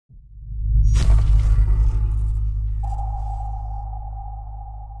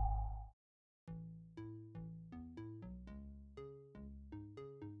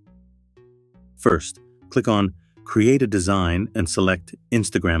First, click on Create a Design and select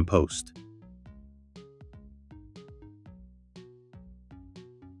Instagram Post.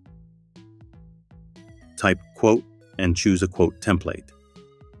 Type quote and choose a quote template.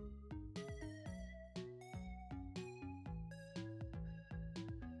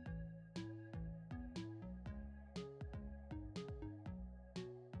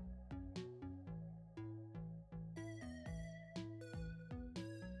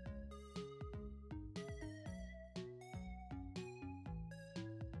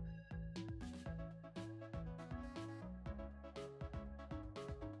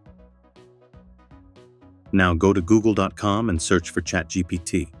 Now go to google.com and search for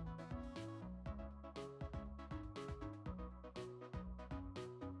Chatgpt.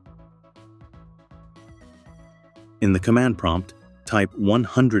 In the command prompt, type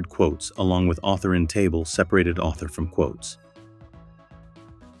 100 quotes along with author in table separated author from quotes.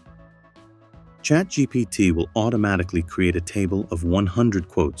 Chatgpt will automatically create a table of 100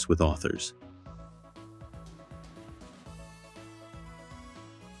 quotes with authors.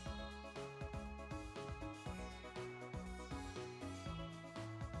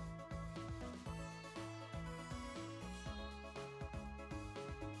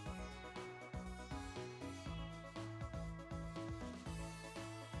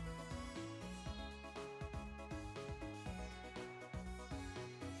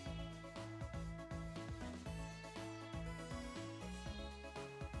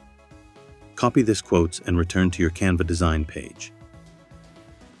 Copy this quotes and return to your Canva design page.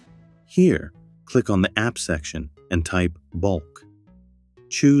 Here, click on the App section and type Bulk.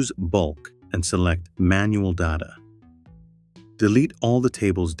 Choose Bulk and select Manual Data. Delete all the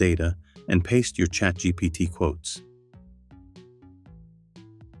table's data and paste your Chatgpt quotes.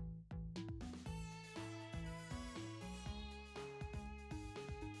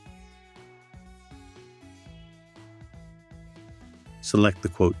 Select the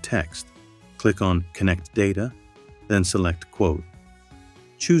quote text. Click on Connect Data, then select Quote.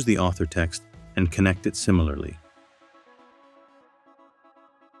 Choose the author text and connect it similarly.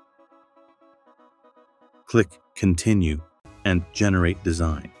 Click Continue and Generate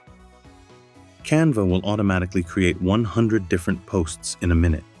Design. Canva will automatically create 100 different posts in a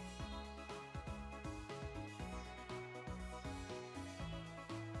minute.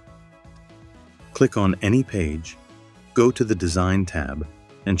 Click on any page, go to the Design tab,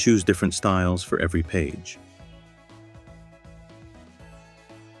 and choose different styles for every page.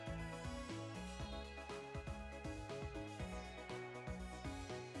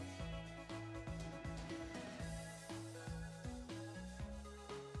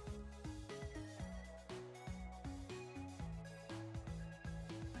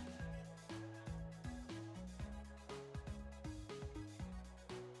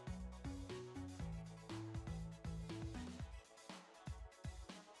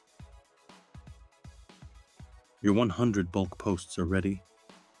 Your 100 bulk posts are ready.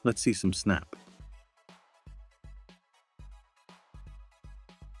 Let's see some snap.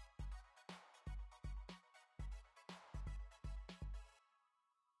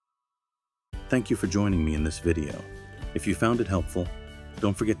 Thank you for joining me in this video. If you found it helpful,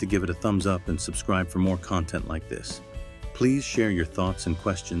 don't forget to give it a thumbs up and subscribe for more content like this. Please share your thoughts and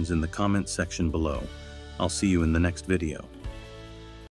questions in the comments section below. I'll see you in the next video.